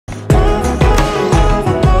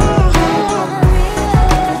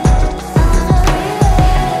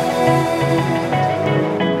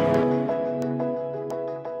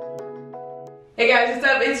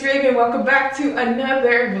and welcome back to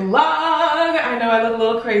another vlog. I know I look a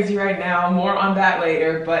little crazy right now, more on that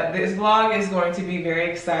later, but this vlog is going to be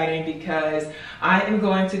very exciting because I am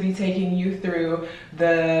going to be taking you through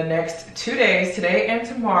the next 2 days, today and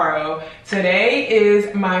tomorrow. Today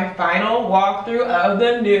is my final walkthrough of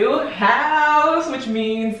the new house, which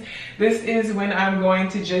means this is when I'm going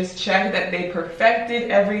to just check that they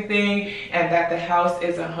perfected everything and that the house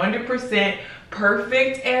is 100%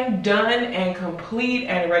 perfect and done and complete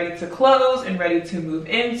and ready to close and ready to move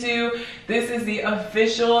into. This is the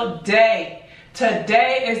official day.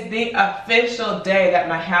 Today is the official day that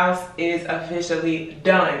my house is officially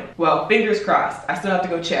done. Well, fingers crossed. I still have to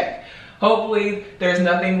go check. Hopefully there's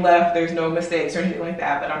nothing left, there's no mistakes or anything like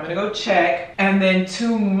that, but I'm gonna go check. And then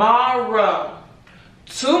tomorrow,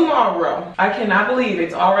 I cannot believe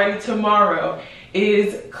it's already tomorrow,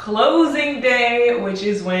 is closing day, which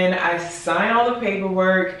is when I sign all the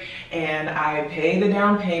paperwork and I pay the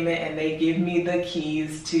down payment and they give me the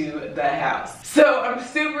keys to the house. So I'm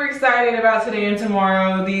super excited about today and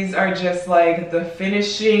tomorrow. These are just like the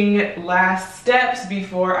finishing last steps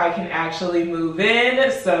before I can actually move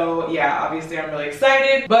in. So yeah, obviously I'm really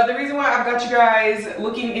excited. But the reason why I've got you guys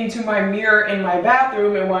looking into my mirror in my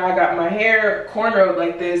bathroom and why I got my hair cornrowed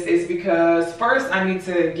like this is because first I need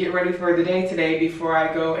to get ready for the day today before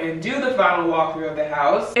I go and do the final walkthrough of the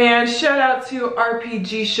house. And shout out to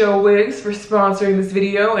RPGShow wigs for sponsoring this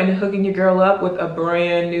video and hooking your girl up with a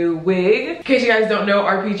brand new wig. In case you guys don't know,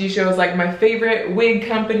 RPGShow is like my favorite wig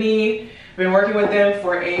company. I've been working with them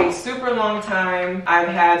for a super long time. I've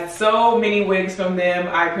had so many wigs from them.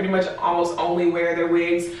 I pretty much almost only wear their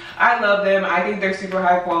wigs. I love them. I think they're super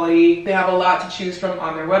high quality. They have a lot to choose from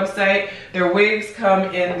on their website. Their wigs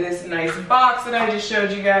come in this nice box that I just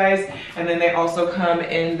showed you guys. And then they also come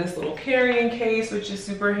in this little carrying case, which is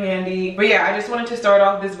super handy. But yeah, I just wanted to start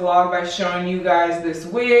off this vlog by showing you guys this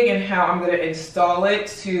wig and how I'm gonna install it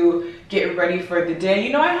to get ready for the day.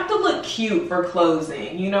 You know, I have to look cute for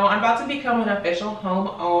closing. You know, I'm about to become an official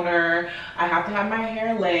homeowner. I have to have my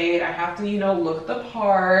hair laid. I have to, you know, look the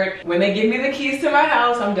part. When they give me the keys to my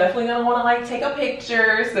house, I'm definitely gonna wanna like take a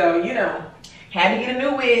picture. So, you know, had to get a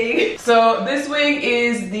new wig. So this wig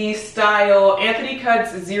is the style Anthony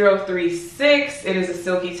Cuts 036. It is a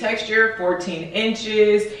silky texture, 14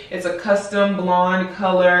 inches. It's a custom blonde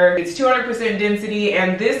color. It's 200% density,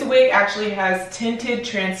 and this wig actually has tinted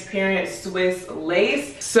transparent Swiss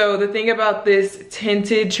lace. So the thing about this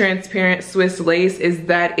tinted transparent Swiss lace is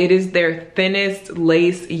that it is their thinnest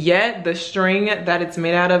lace yet. The string that it's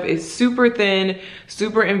made out of is super thin,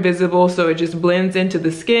 super invisible, so it just blends into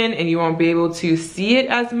the skin and you won't be able to see it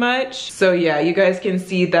as much. So yeah, you guys can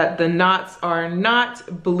see that the knots are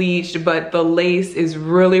not bleached, but the lace is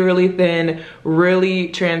really thin, really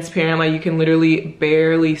transparent, like you can literally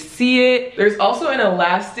barely see it. There's also an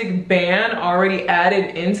elastic band already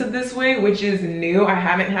added into this wig, which is new. I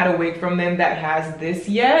haven't had a wig from them that has this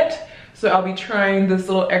yet. So I'll be trying this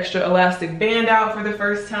little extra elastic band out for the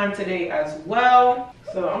first time today as well.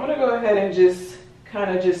 So I'm gonna go ahead and just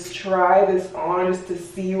kind of just try this on just to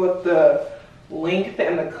see what the length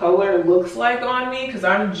and the color looks like on me, because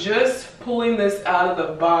I'm just pulling this out of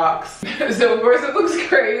the box. So of course it looks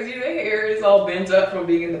crazy. The hair is all bent up from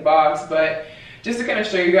being in the box, but just to kind of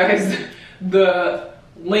show you guys the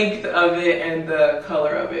length of it and the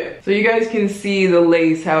color of it. So you guys can see the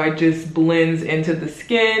lace, how it just blends into the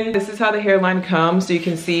skin. This is how the hairline comes. So you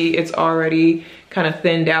can see it's already kind of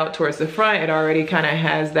thinned out towards the front. It already kind of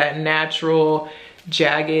has that natural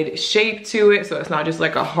jagged shape to it, so it's not just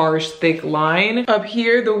like a harsh thick line. Up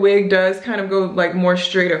here the wig does kind of go like more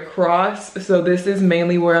straight across, so this is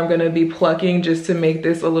mainly where I'm gonna be plucking just to make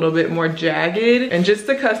this a little bit more jagged and just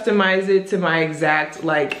to customize it to my exact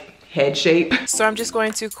like head shape. So I'm just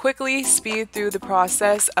going to quickly speed through the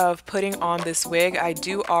process of putting on this wig. I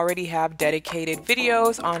do already have dedicated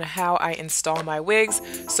videos on how I install my wigs,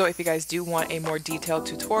 so if you guys do want a more detailed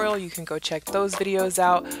tutorial, you can go check those videos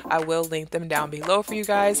out. I will link them down below for you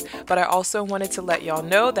guys, but I also wanted to let y'all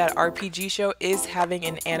know that RPGShow is having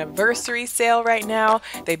an anniversary sale right now.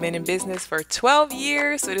 They've been in business for 12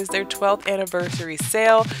 years, so it is their 12th anniversary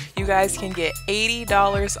sale. You guys can get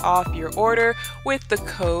 $80 off your order with the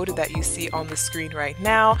code that you see on the screen right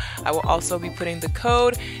now. I will also be putting the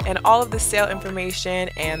code and all of the sale information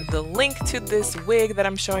and the link to this wig that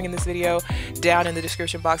I'm showing in this video down in the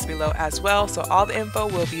description box below as well. So all the info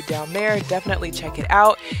will be down there. Definitely check it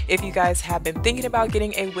out. If you guys have been thinking about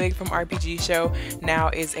getting a wig from RPGShow, now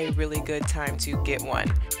is a really good time to get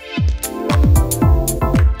one.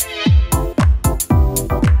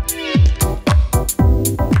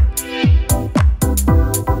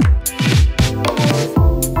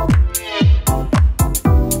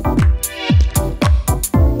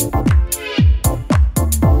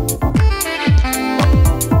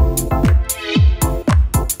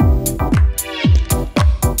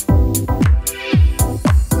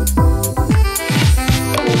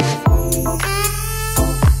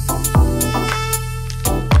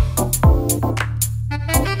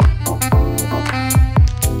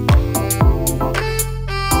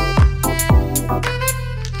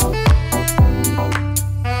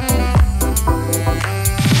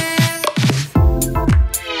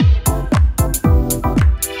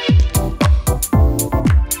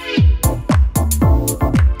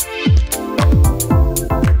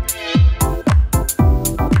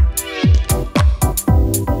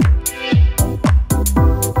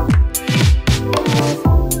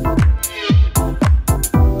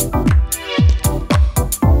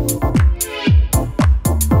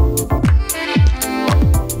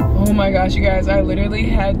 guys, I literally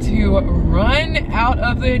had to run out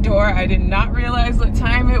of the door. I did not realize what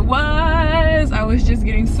time it was. I was just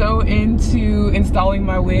getting so into installing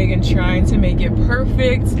my wig and trying to make it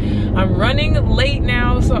perfect. I'm running late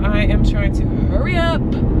now, so I am trying to hurry up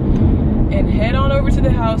and head on over to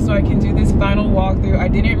the house so I can do this final walkthrough. I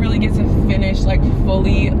didn't really get to finish like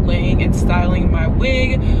fully laying and styling my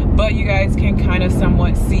wig, but you guys can kind of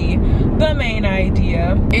somewhat see the main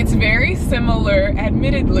idea. It's very similar,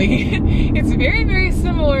 admittedly, it's very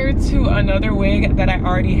similar to another wig that I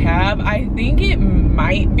already have. I think it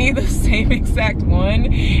might be the same exact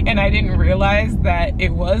one, and I didn't realize that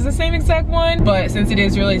it was the same exact one, but since it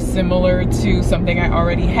is really similar to something I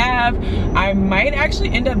already have, I might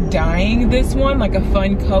actually end up dyeing this one like a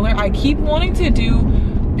fun color. I keep wanting to do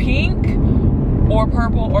pink or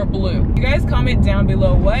purple or blue. You guys comment down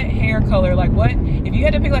below what hair color, like what, if you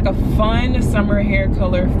had to pick like a fun summer hair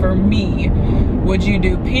color for me, would you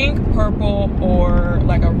do pink, purple, or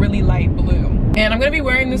like a really light blue? And I'm gonna be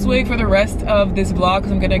wearing this wig for the rest of this vlog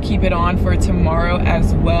because I'm gonna keep it on for tomorrow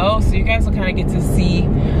as well. So you guys will kind of get to see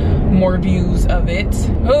more views of it.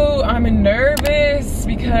 Oh, I'm nervous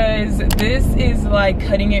because this is like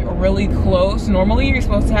cutting it really close. Normally you're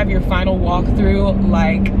supposed to have your final walkthrough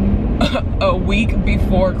like a week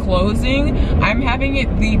before closing. I'm having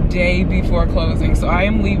it the day before closing, so I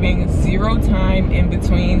am leaving 0 time in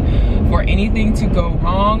between for anything to go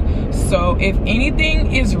wrong. So if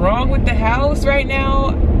anything is wrong with the house right now,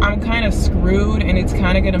 I'm kind of screwed, and it's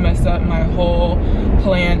kind of gonna mess up my whole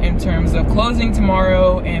plan in terms of closing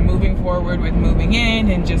tomorrow and moving forward with moving in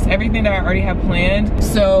and just everything that I already have planned.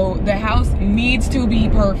 So the house needs to be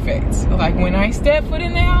perfect. Like when I step foot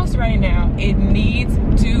in the house right now, it needs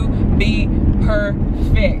to be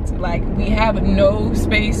perfect. Like we have no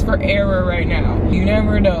space for error right now. You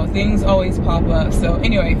never know, things always pop up. So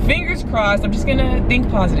anyway, fingers crossed. I'm just gonna think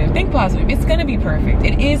positive. Think positive. It's gonna be perfect.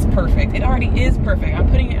 It is perfect. It already is perfect. I'm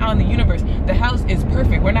putting it out in the universe. The house is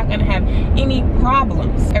perfect. We're not gonna have any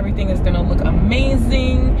problems. Everything is gonna look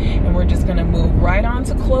amazing, and we're just gonna move right on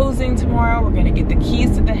to closing tomorrow. We're gonna get the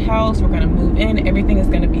keys to the house. We're gonna move in. Everything is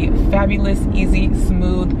gonna be fabulous, easy,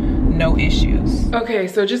 smooth, no issues. Okay,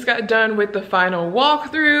 so just got done with the final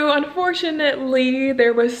walkthrough. Unfortunately,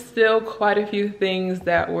 there was still quite a few things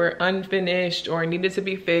that were unfinished or needed to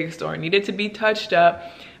be fixed or needed to be touched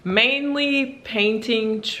up. Mainly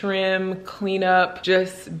painting, trim, cleanup,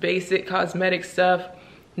 just basic cosmetic stuff.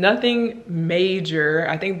 Nothing major.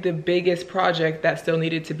 I think the biggest project that still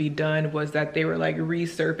needed to be done was that they were like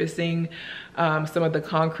resurfacing some of the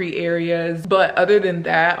concrete areas. But other than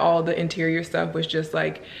that, all the interior stuff was just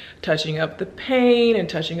like touching up the paint and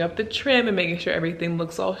touching up the trim and making sure everything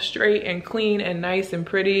looks all straight and clean and nice and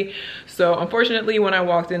pretty. So unfortunately, when I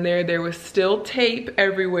walked in there, there was still tape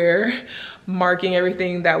everywhere marking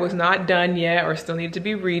everything that was not done yet or still needed to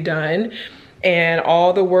be redone. And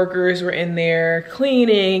all the workers were in there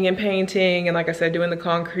cleaning and painting and, like I said, doing the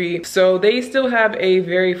concrete. So they still have a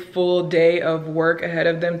very full day of work ahead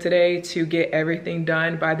of them today to get everything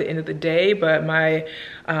done by the end of the day. But my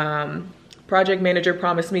project manager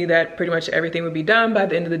promised me that pretty much everything would be done by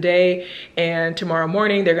the end of the day. And tomorrow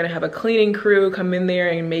morning, they're gonna have a cleaning crew come in there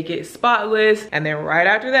and make it spotless. And then right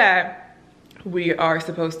after that, we are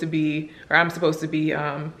supposed to be, or I'm supposed to be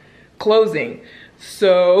closing.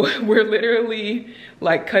 So we're literally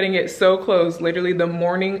like cutting it so close. Literally the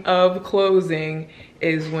morning of closing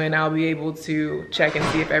is when I'll be able to check and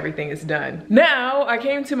see if everything is done. Now I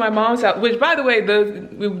came to my mom's house, which by the way, the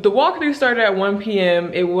walkthrough started at 1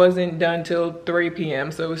 p.m. It wasn't done till 3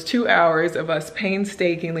 p.m. So it was 2 hours of us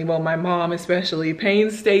painstakingly, well, my mom especially,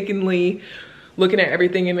 painstakingly looking at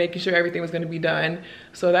everything and making sure everything was gonna be done.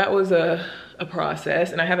 So that was a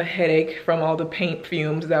process, and I have a headache from all the paint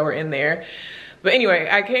fumes that were in there. But anyway,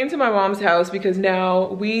 I came to my mom's house because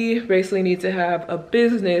now we basically need to have a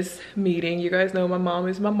business meeting. You guys know my mom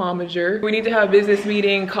is my momager. We need to have a business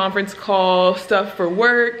meeting, conference call, stuff for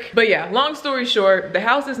work. But yeah, long story short, the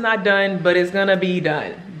house is not done, but it's gonna be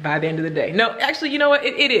done by the end of the day. No, actually, you know what?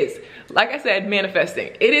 It is. Like I said, manifesting.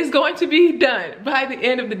 It is going to be done by the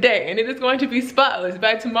end of the day, and it is going to be spotless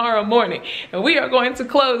by tomorrow morning. And we are going to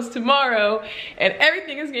close tomorrow, and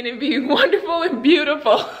everything is going to be wonderful and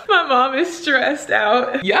beautiful. My mom is stressed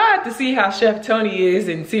out. Y'all have to see how Chef Tony is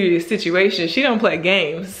in serious situations. She don't play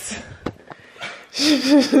games.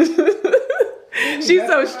 She's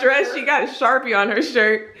so stressed, she got a Sharpie on her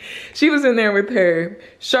shirt. She was in there with her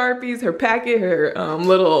Sharpies, her packet, her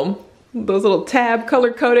those little tab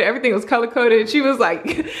color coded, everything was color coded. She was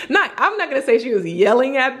like, I'm not gonna say she was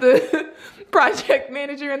yelling at the project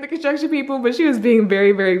manager and the construction people, but she was being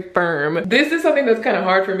very, very firm. This is something that's kind of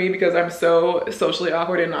hard for me because I'm so socially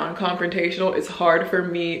awkward and non-confrontational. It's hard for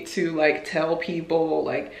me to like tell people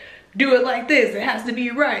like, do it like this, it has to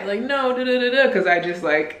be right. Like, no, because I just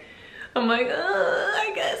like, I'm like,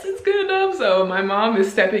 I guess it's good enough. So my mom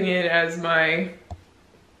is stepping in as my,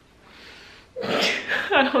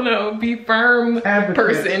 I don't know, be firm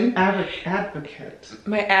person. Advocate.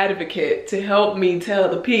 My advocate to help me tell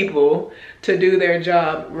the people to do their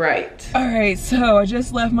job right. All right, so I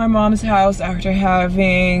just left my mom's house after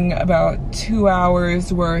having about 2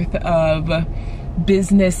 hours worth of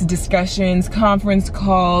business discussions, conference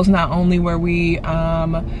calls. Not only were we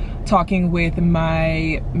talking with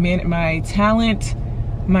my talent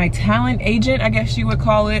agent, I guess you would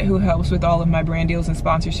call it, who helps with all of my brand deals and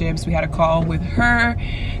sponsorships. We had a call with her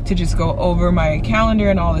to just go over my calendar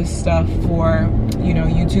and all this stuff for, you know,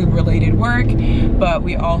 YouTube related work. But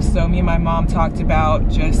we also, me and my mom talked about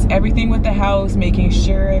just everything with the house, making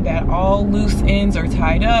sure that all loose ends are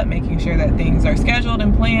tied up, making sure that things are scheduled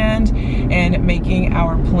and planned, and making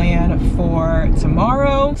our plan for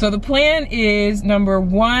tomorrow. So the plan is, number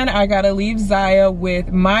one, I gotta leave Ziya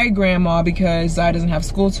with my grandma because Ziya doesn't have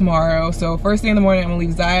school tomorrow. So first thing in the morning, I'm gonna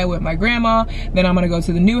leave Ziya with my grandma. Then I'm gonna go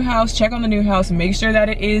to the new house, check on the new house, make sure that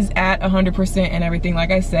it is at 100% and everything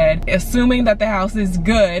like I said. Assuming that the house is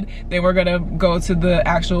good, then we're gonna go to the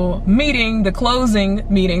actual meeting, the closing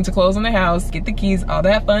meeting to close on the house, get the keys, all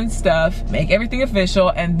that fun stuff, make everything official.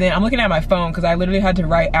 And then I'm looking at my phone because I literally had to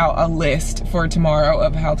write out a list for tomorrow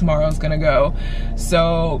of how tomorrow's gonna go.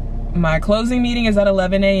 So my closing meeting is at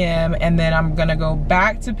 11 a.m. and then I'm gonna go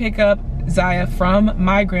back to pick up Ziya from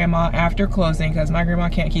my grandma after closing because my grandma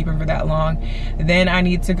can't keep him for that long. Then I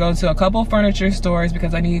need to go to a couple furniture stores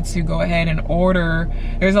because I need to go ahead and order.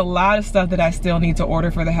 There's a lot of stuff that I still need to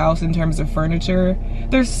order for the house in terms of furniture.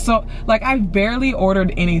 There's so, like, I've barely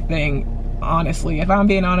ordered anything. Honestly, if I'm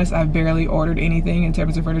being honest, I've barely ordered anything in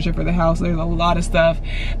terms of furniture for the house. There's a lot of stuff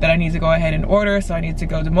that I need to go ahead and order, so I need to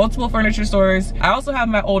go to multiple furniture stores. I also have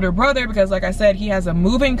my older brother because, like I said, he has a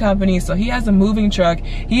moving company, so he has a moving truck.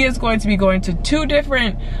 He is going to be going to 2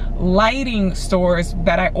 different lighting stores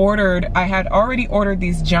that I ordered. I had already ordered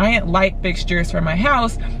these giant light fixtures for my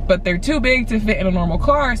house, but they're too big to fit in a normal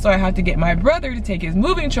car, so I have to get my brother to take his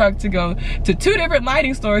moving truck to go to 2 different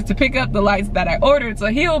lighting stores to pick up the lights that I ordered. So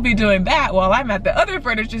he'll be doing that while I'm at the other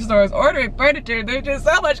furniture stores ordering furniture. There's just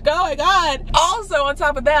so much going on. Also, on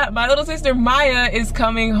top of that, my little sister Maya is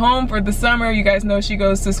coming home for the summer. You guys know she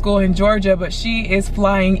goes to school in Georgia, but she is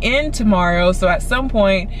flying in tomorrow. So at some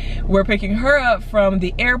point, we're picking her up from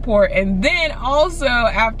the airport. And then also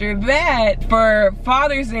after that, for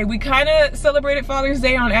Father's Day, we kind of celebrated Father's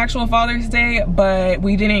Day on actual Father's Day, but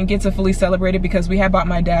we didn't get to fully celebrate it because we had bought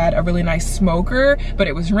my dad a really nice smoker, but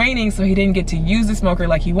it was raining, so he didn't get to use the smoker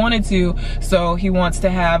like he wanted to. So he wants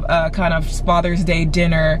to have a kind of Father's Day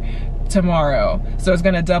dinner tomorrow. So it's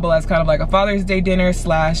gonna double as kind of like a Father's Day dinner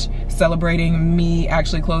slash celebrating me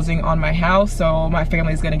actually closing on my house. So my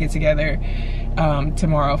family is gonna get together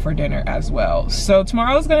tomorrow for dinner as well. So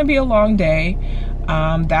tomorrow is gonna be a long day.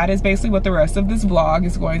 That is basically what the rest of this vlog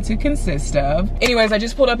is going to consist of. Anyways, I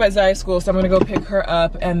just pulled up at Ziya's school, so I'm gonna go pick her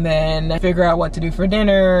up and then figure out what to do for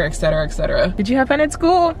dinner, etc., etc. Did you have fun at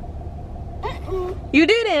school? You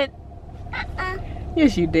didn't?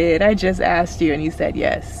 Yes, you did. I just asked you and you said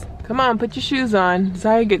yes. Come on, put your shoes on.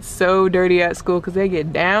 Ziya gets so dirty at school because they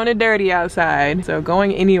get down and dirty outside. So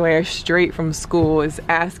going anywhere straight from school is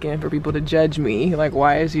asking for people to judge me. Like,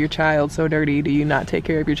 why is your child so dirty? Do you not take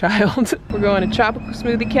care of your child? We're going to Tropical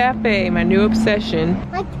Smoothie Cafe, my new obsession.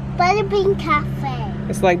 Like Butterbean Cafe.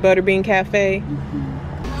 It's like Butterbean Cafe?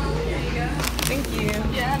 Mm-hmm. Here you go. Thank you.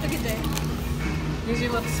 Yeah, have a good day. Here's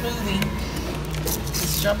your little smoothie. It's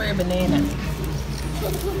strawberry banana.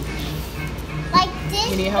 Like this.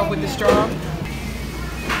 You need help with the straw?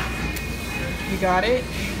 You got it?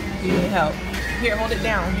 You need help. Here, hold it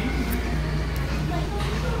down.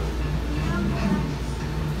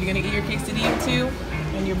 You're gonna eat your quesadilla too?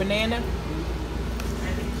 And your banana?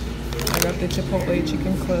 I got the Chipotle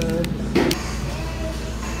Chicken Club.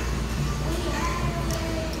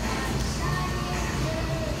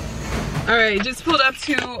 All right, just pulled up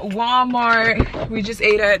to Walmart. We just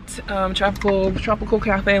ate at Tropical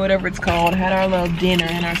Cafe, whatever it's called. Had our little dinner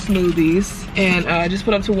and our smoothies. And just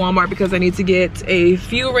pulled up to Walmart because I need to get a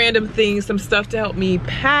few random things, some stuff to help me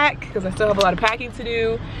pack, because I still have a lot of packing to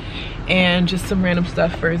do. And just some random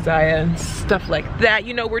stuff for Ziya and stuff like that.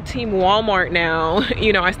 You know, we're Team Walmart now.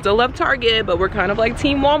 You know, I still love Target, but we're kind of like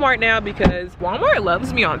Team Walmart now because Walmart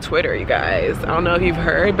loves me on Twitter, you guys. I don't know if you've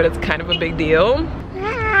heard, but it's kind of a big deal.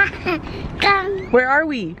 Where are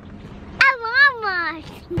we? At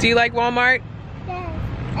Walmart. Do you like Walmart? Yes,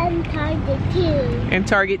 and Target too. And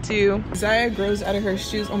Target too. Ziya grows out of her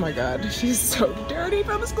shoes. Oh my god, she's so dirty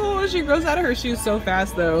from school. She grows out of her shoes so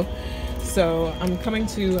fast though. So I'm coming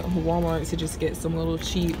to Walmart to just get some little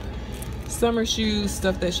cheap summer shoes,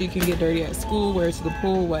 stuff that she can get dirty at school, wear to the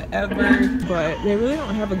pool, whatever. But they really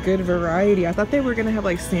don't have a good variety. I thought they were gonna have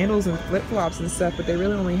like sandals and flip-flops and stuff, but they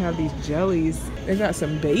really only have these jellies. They got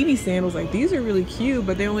some baby sandals, like these are really cute,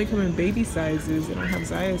 but they only come in baby sizes. They don't have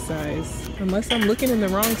Ziya's size. Unless I'm looking in the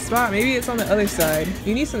wrong spot. Maybe it's on the other side.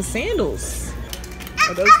 You need some sandals.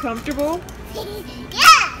 Are those comfortable?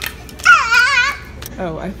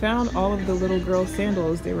 Oh, I found all of the little girl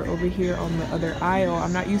sandals. They were over here on the other aisle.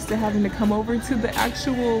 I'm not used to having to come over to the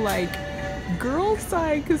actual like girl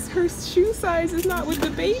side because her shoe size is not with the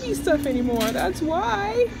baby stuff anymore. That's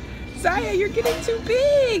why. Ziya, you're getting too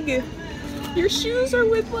big. Your shoes are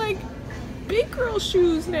with like big girl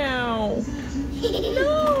shoes now.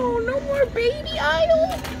 No, no more baby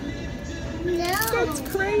aisle. No. That's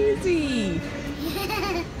crazy.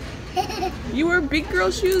 You wear big girl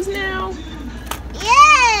shoes now?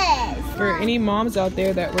 Yes! For any moms out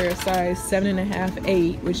there that wear a size 7.5,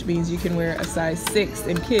 8, which means you can wear a size 6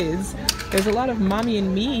 in kids, there's a lot of mommy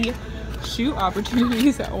and me shoe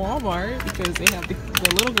opportunities at Walmart because they have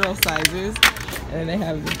the little girl sizes and they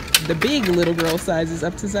have the big little girl sizes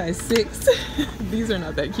up to size 6. These are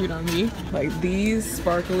not that cute on me. Like these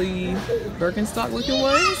sparkly Birkenstock looking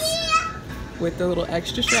ones with the little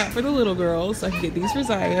extra strap for the little girls. So I can get these for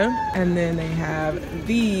Ziya. And then they have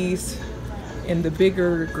these in the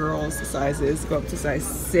bigger girls sizes, go up to size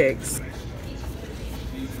 6.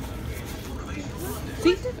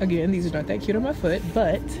 See, again, these are not that cute on my foot,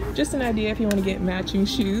 but just an idea if you want to get matching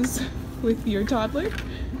shoes with your toddler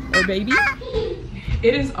or baby.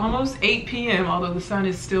 It is almost 8 p.m. although the sun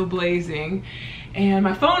is still blazing, and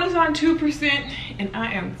my phone is on 2% and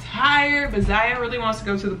I am tired, but Ziya really wants to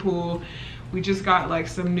go to the pool. We just got like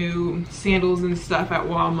some new sandals and stuff at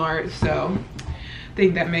Walmart, so I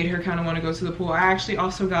think that made her kind of want to go to the pool. I actually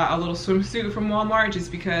also got a little swimsuit from Walmart just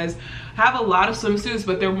because I have a lot of swimsuits,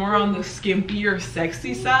 but they're more on the skimpier,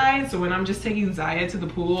 sexy side. So when I'm just taking Ziya to the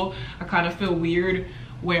pool, I kind of feel weird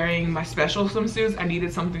wearing my special swimsuits. I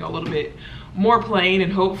needed something a little bit more plain,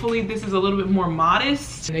 and hopefully this is a little bit more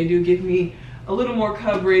modest. And they do give me a little more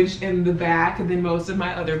coverage in the back than most of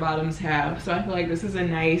my other bottoms have. So I feel like this is a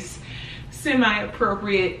nice,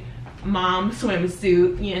 semi-appropriate mom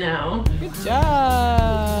swimsuit, you know. Good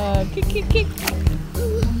job. Kick, kick, kick.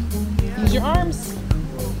 Use your arms.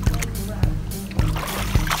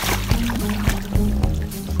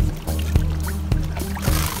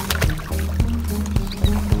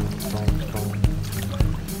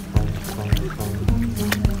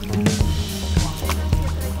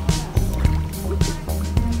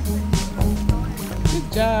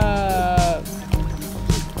 Good job.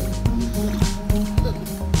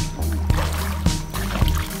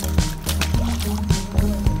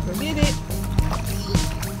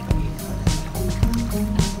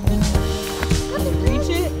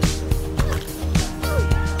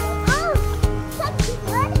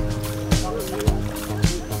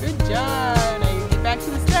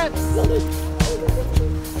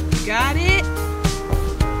 Got it?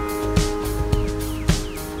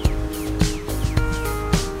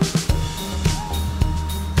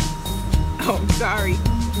 Oh, I'm sorry.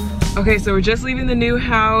 Okay, so we're just leaving the new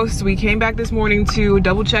house. We came back this morning to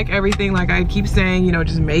double check everything. Like I keep saying, you know,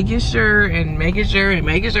 just making sure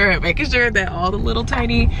that all the little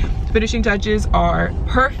tiny finishing touches are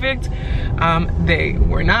perfect. They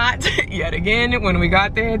were not yet again. When we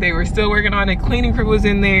got there, they were still working on it. Cleaning crew was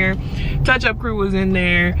in there, touch-up crew was in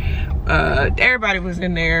there, everybody was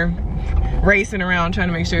in there racing around trying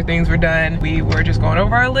to make sure things were done. We were just going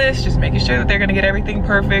over our list, just making sure that they're gonna get everything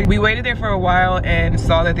perfect. We waited there for a while and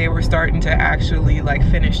saw that they were starting to actually like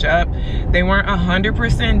finish up. They weren't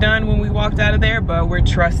 100% done when we walked out of there, but we're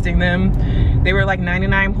trusting them. They were like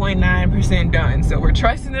 99.9% done. So we're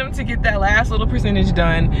trusting them to get that last little percentage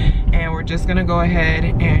done, and we're just gonna go ahead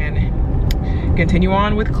and continue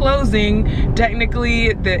on with closing.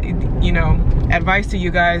 Technically, you know, advice to you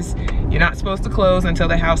guys, you're not supposed to close until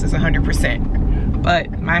the house is 100%.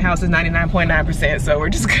 But my house is 99.9%, so we're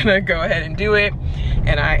just gonna go ahead and do it.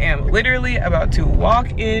 And I am literally about to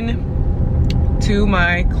walk in to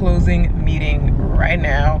my closing meeting right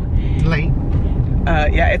now. Late.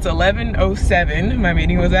 Yeah, it's 11:07. My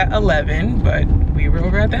meeting was at 11, but we were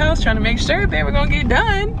over at the house trying to make sure they were gonna get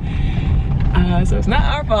done. So it's not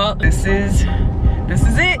our fault. This is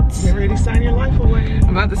it. Get ready to sign your life away.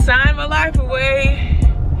 I'm about to sign my life away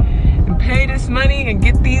and pay this money and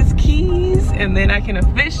get these keys, and then I can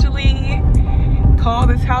officially call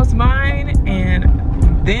this house mine, and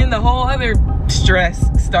then the whole other stress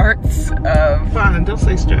starts of Fun, don't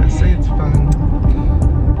say stress, say it's fun.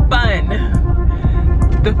 fun.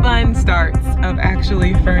 The fun starts of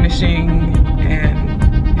actually furnishing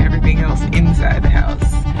and everything else inside the house.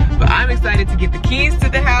 But I'm excited to get the keys to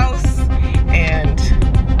the house, and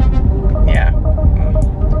yeah.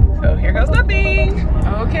 So here goes nothing.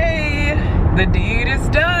 Okay, the deed is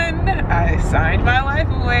done. I signed my life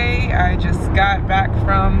away. I just got back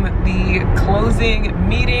from the closing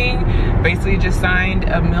meeting. Basically just signed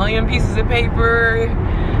a million pieces of paper.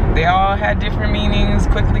 They all had different meanings.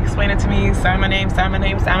 Quickly explain it to me. Sign my name, sign my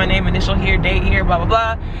name, sign my name, initial here, date here, blah, blah,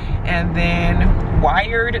 blah. And then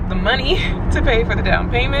wired the money to pay for the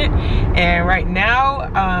down payment. And right now,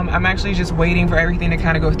 I'm actually just waiting for everything to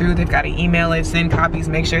kind of go through. They've got to email it, send copies,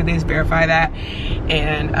 make sure they verify that.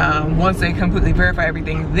 And once they completely verify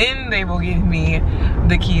everything, then they will give me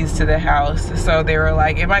the keys to the house. So they were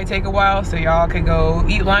like, it might take a while, so y'all could go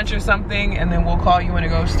eat lunch or something, and then we'll call you when it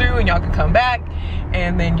goes through, and y'all can come back,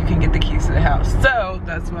 and then you can get the keys to the house. So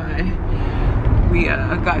that's why we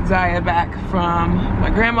got Ziya back from my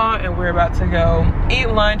grandma, and we're about to go eat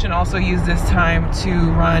lunch and also use this time to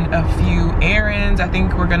run a few errands. I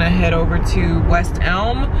think we're gonna head over to West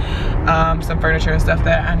Elm, some furniture and stuff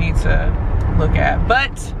that I need to look at.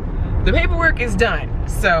 But the paperwork is done,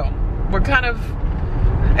 so we're kind of,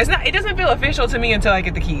 it doesn't feel official to me until I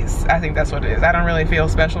get the keys. I think that's what it is. I don't really feel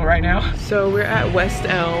special right now. So we're at West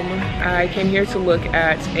Elm. I came here to look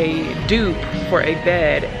at a dupe for a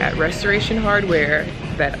bed at Restoration Hardware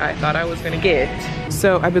that I thought I was gonna get.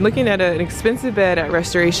 So I've been looking at an expensive bed at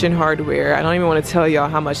Restoration Hardware. I don't even want to tell y'all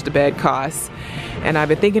how much the bed costs. And I've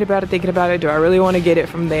been thinking about it. Do I really want to get it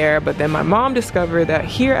from there? But then my mom discovered that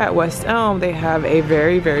here at West Elm, they have a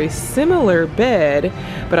very, very similar bed,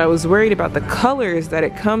 but I was worried about the colors that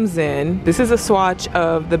it comes in. This is a swatch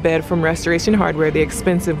of the bed from Restoration Hardware, the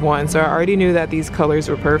expensive one. So I already knew that these colors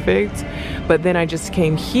were perfect. But then I just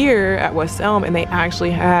came here at West Elm, and they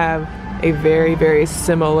actually have a very, very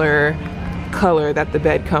similar color that the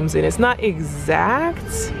bed comes in. It's not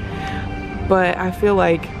exact, but I feel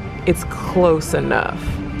like it's close enough,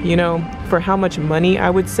 you know, for how much money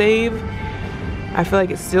I would save. I feel like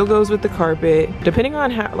it still goes with the carpet. Depending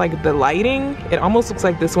on how, like, the lighting, it almost looks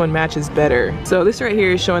like this one matches better. So this right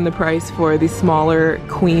here is showing the price for the smaller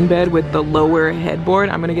queen bed with the lower headboard.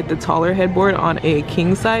 I'm gonna get the taller headboard on a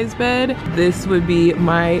king size bed. This would be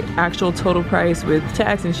my actual total price with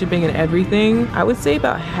tax and shipping and everything. I would say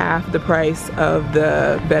about half the price of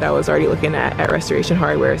the bed I was already looking at Restoration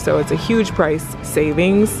Hardware. So it's a huge price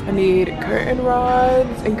savings. I need curtain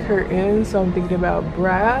rods and curtains. So I'm thinking about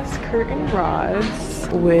brass curtain rods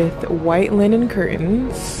with white linen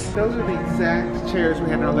curtains. Those are the exact chairs we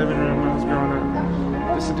had in our living room when I was growing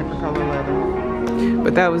up. Just a different color leather.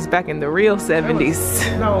 But that was back in the real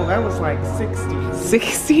 70s. No, that was like 60s.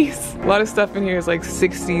 60s? A lot of stuff in here is like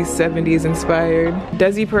 60s, 70s inspired.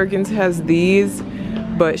 Desi Perkins has these,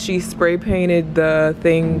 but she spray painted the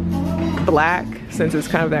thing black since it's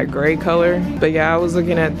kind of that gray color. But yeah, I was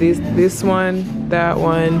looking at this one, that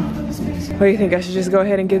one. What do you think? I should just go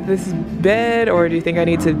ahead and get this bed, or do you think I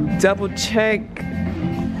need to double check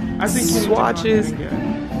I think swatches?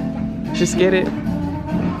 Just get it.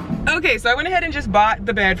 Okay, so I went ahead and just bought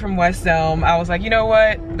the bed from West Elm. I was like, you know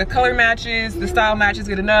what? The color matches, the style matches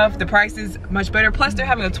good enough. The price is much better. Plus they're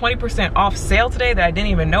having a 20% off sale today that I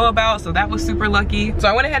didn't even know about. So that was super lucky. So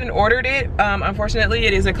I went ahead and ordered it. Unfortunately,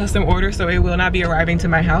 it is a custom order, so it will not be arriving to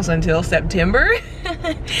my house until September.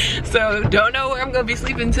 So don't know where I'm gonna be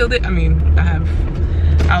sleeping until then. I mean,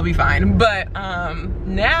 I'll be fine. But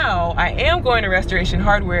now I am going to Restoration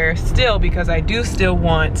Hardware still, because I do still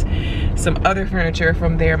want some other furniture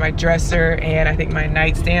from there, my dresser and I think my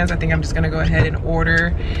nightstands. I think I'm just gonna go ahead and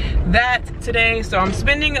order that today. So I'm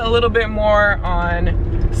spending a little bit more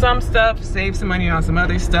on some stuff, save some money on some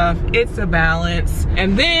other stuff. It's a balance.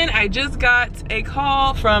 And then I just got a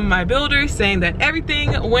call from my builder saying that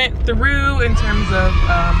everything went through in terms of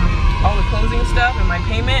all the closing stuff and my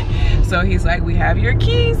payment. So he's like, we have your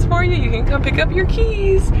keys for you. You can come pick up your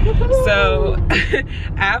keys. So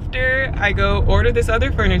after I go order this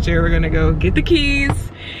other furniture, we're gonna go get the keys.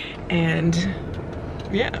 And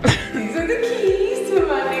yeah. These are the keys to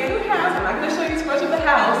my new house. I'm not gonna show you too much of the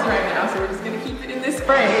house right now, so we're just gonna keep it in this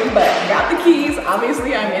frame. But I got the keys.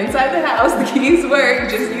 Obviously, I'm inside the house. The keys work.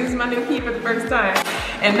 Just used my new key for the first time.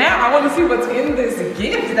 And now I want to see what's in this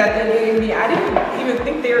gift that they gave me. I didn't even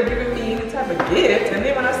think they were giving me any type of gift. And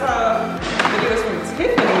then when I saw that it was from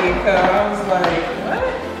Tiffany, I was like,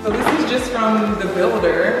 what? So this is just from the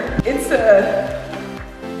builder. It's a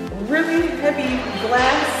really heavy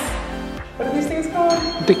glass, what are these things called?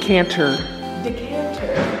 decanter.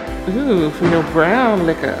 Decanter. Ooh, for your brown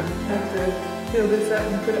liquor. I have to fill this up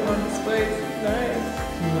and put it on display.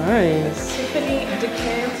 Nice. Nice. Tiffany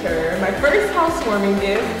decanter. My first housewarming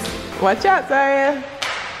gift. Watch out, Ziya.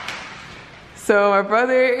 So my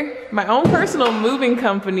brother, my own personal moving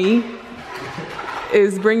company,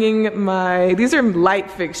 is bringing these are light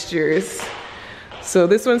fixtures. So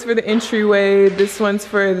this one's for the entryway, this one's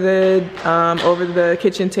for the over the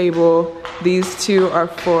kitchen table. These two are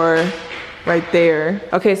for right there.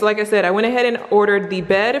 Okay, so like I said, I went ahead and ordered the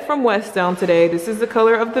bed from West Elm today. This is the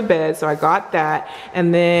color of the bed, so I got that.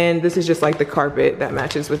 And then this is just like the carpet that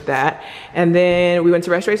matches with that. And then we went to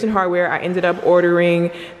Restoration Hardware. I ended up ordering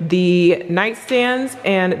the nightstands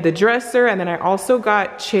and the dresser. And then I also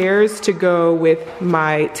got chairs to go with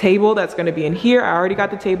my table that's gonna be in here. I already got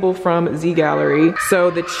the table from Z Gallery. So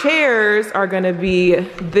the chairs are gonna be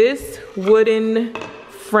this wooden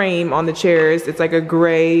frame on the chairs. It's like a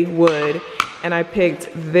gray wood, and I picked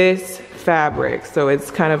this fabric, so it's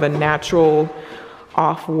kind of a natural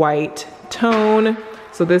off-white tone.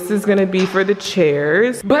 So this is gonna be for the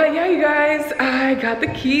chairs. But yeah, you guys, I got the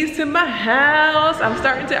keys to my house. I'm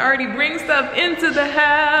starting to already bring stuff into the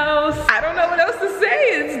house. I don't know what else to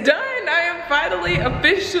say. It's done. I am finally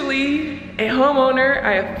officially a homeowner.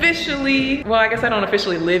 Well, I guess I don't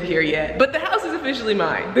officially live here yet, but the house is officially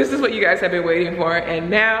mine. This is what you guys have been waiting for, and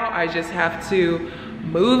now I just have to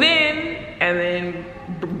move in and then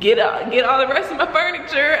get all the rest of my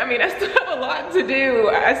furniture. I mean, I still have a lot to do.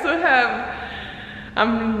 I still have,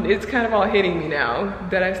 it's kind of all hitting me now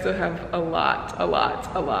that I still have a lot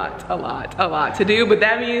to do, but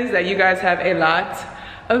that means that you guys have a lot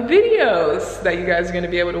of videos that you guys are gonna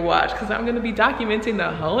be able to watch, because I'm gonna be documenting the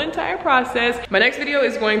whole entire process. My next video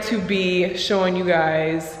is going to be showing you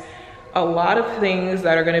guys a lot of things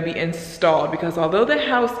that are gonna be installed, because although the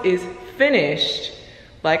house is finished,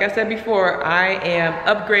 like I said before, I am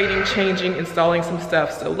upgrading, changing, installing some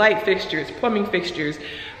stuff. So light fixtures, plumbing fixtures,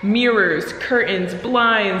 mirrors, curtains,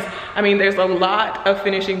 blinds. I mean, there's a lot of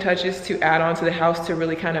finishing touches to add on to the house to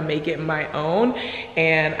really kind of make it my own.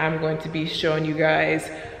 And I'm going to be showing you guys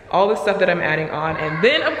all the stuff that I'm adding on. And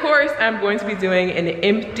then of course, I'm going to be doing an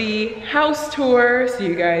empty house tour so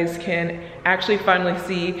you guys can actually finally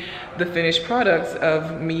see the finished products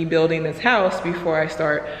of me building this house before I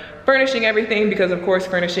start furnishing everything, because of course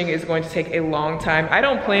furnishing is going to take a long time. I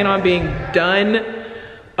don't plan on being done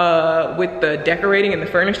with the decorating and the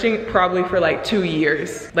furnishing probably for like 2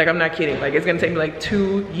 years. Like, I'm not kidding. Like, it's gonna take me like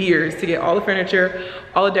 2 years to get all the furniture,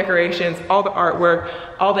 all the decorations, all the artwork,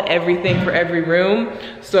 all the everything for every room.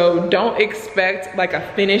 So don't expect like a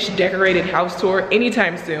finished decorated house tour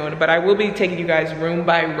anytime soon, but I will be taking you guys room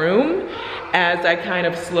by room as I kind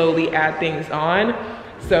of slowly add things on.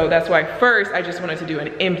 So that's why first I just wanted to do an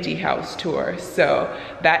empty house tour. So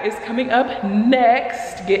that is coming up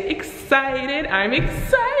next. Get excited. I'm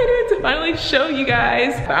excited to finally show you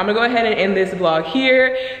guys. But I'm gonna go ahead and end this vlog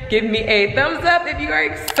here. Give me a thumbs up if you are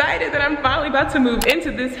excited that I'm finally about to move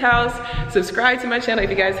into this house. Subscribe to my channel if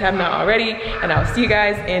you guys have not already, and I'll see you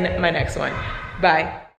guys in my next one. Bye.